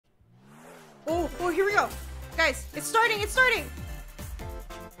Oh, here we go. Guys, it's starting, it's starting.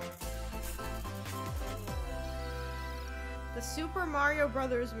 The Super Mario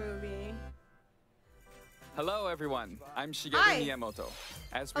Brothers movie. Hello everyone, I'm Shigeru Miyamoto.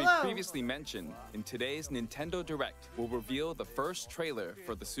 As we previously mentioned, in today's Nintendo Direct, we'll reveal the first trailer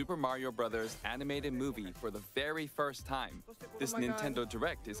for the Super Mario Bros. Animated movie for the very first time. This Nintendo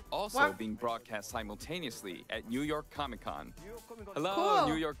Direct is also being broadcast simultaneously at New York Comic Con. Hello,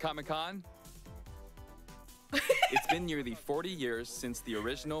 New York Comic Con. It's been nearly 40 years since the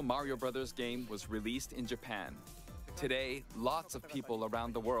original Mario Bros. Game was released in Japan. Today, lots of people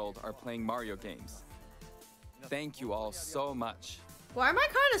around the world are playing Mario games. Thank you all so much. Why am I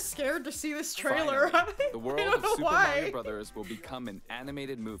kind of scared to see this trailer? Finally, the world of Super Mario Bros. Will become an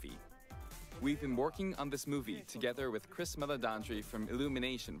animated movie. We've been working on this movie together with Chris Meledandri from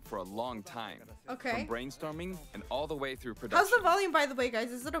Illumination for a long time. Okay. From brainstorming and all the way through production. How's the volume, by the way,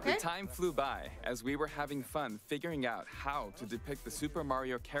 guys? Is it okay? The time flew by as we were having fun figuring out how to depict the Super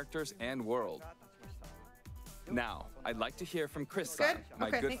Mario characters and world. Now, I'd like to hear from Chris, my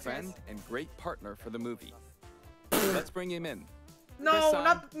good friend and great partner for the movie. Let's bring him in. No,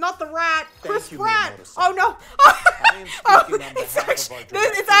 not the rat. Chris Pratt. Miyamoto-san. Oh no. It's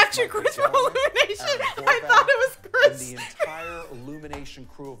actually Chris from Illumination. I thought it was Chris. And the entire Illumination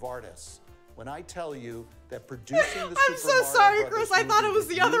crew of artists. When I tell you that producing the I'm so sorry, Chris. I thought it was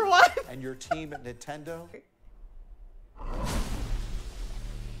the other one. And your team at Nintendo.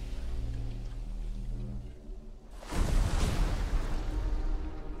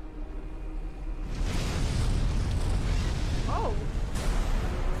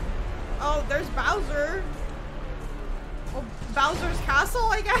 Oh, there's Bowser. Oh, Bowser's castle,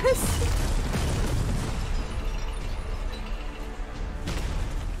 I guess.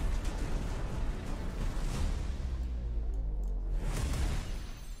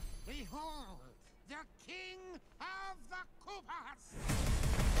 Behold, the king of the Koopas!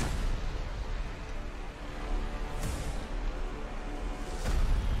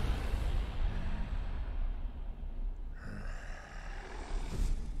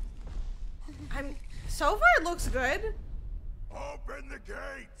 So far it looks good. Open the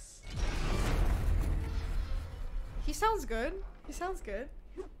gates! He sounds good. He sounds good.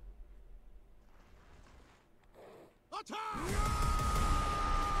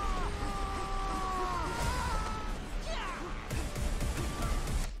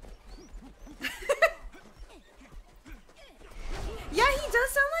 Yeah, he does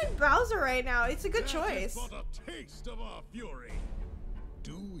sound like Bowser right now. It's a good choice. But a taste of our fury.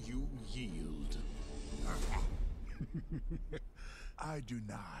 Do you yield? I do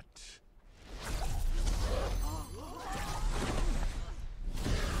not.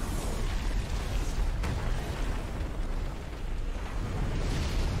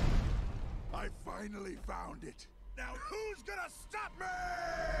 I finally found it. Now who's gonna stop me?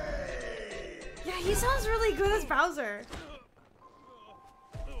 Yeah, he sounds really good as Bowser.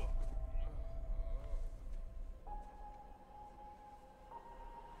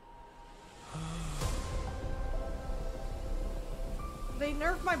 They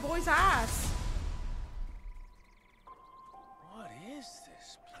nerfed my boy's ass. What is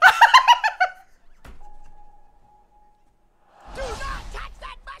this? Do not touch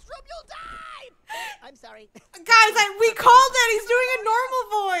that mushroom, you'll die! I'm sorry. Guys, we called it. He's doing a normal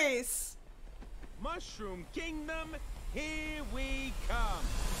voice. Mushroom Kingdom, here we come.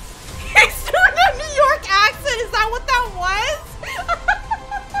 He's doing a New York accent. Is that what that was?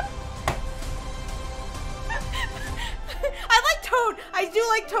 I like Toad. I do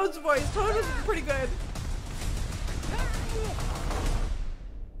like Toad's voice. Toad was pretty good.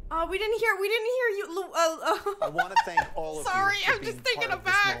 We didn't hear you. I want to thank all of Sorry, you for I'm being just taking part it of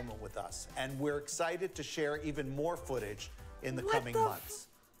this back. moment with us, and we're excited to share even more footage in the coming months.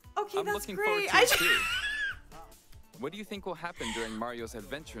 Okay, I'm that's looking great. forward to it too. What do you think will happen during Mario's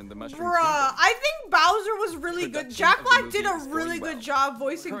adventure in the Mushroom Kingdom? I think Bowser was really good. Production Jack of the Black movie did a is going really well. good job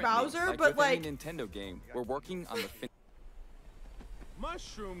voicing Currently, Bowser, but with like any Nintendo game, we're working on the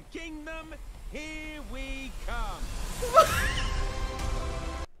Mushroom Kingdom, here we come.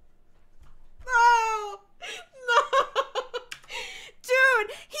 No! No!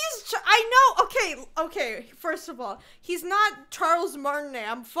 Dude, I know, okay, first of all, he's not Charles Martinet,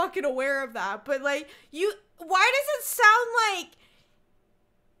 I'm fucking aware of that, but like, why does it sound like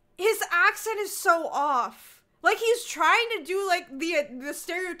his accent is so off? Like, he's trying to do like the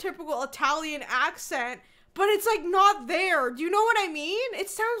stereotypical Italian accent, but it's like not there. Do you know what I mean? It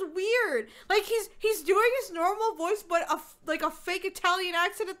sounds weird. Like he's doing his normal voice, but like a fake Italian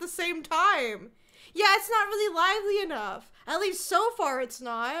accent at the same time. Yeah, it's not really lively enough. At least so far, it's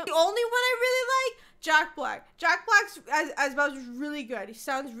not. The only one I really like, Jack Black. Jack Black's as Bowser's really good. He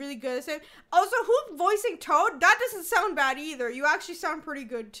sounds really good. Also, who's voicing Toad? That doesn't sound bad either. You actually sound pretty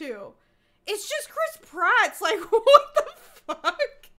good too. It's just Chris Pratt's like, what the fuck?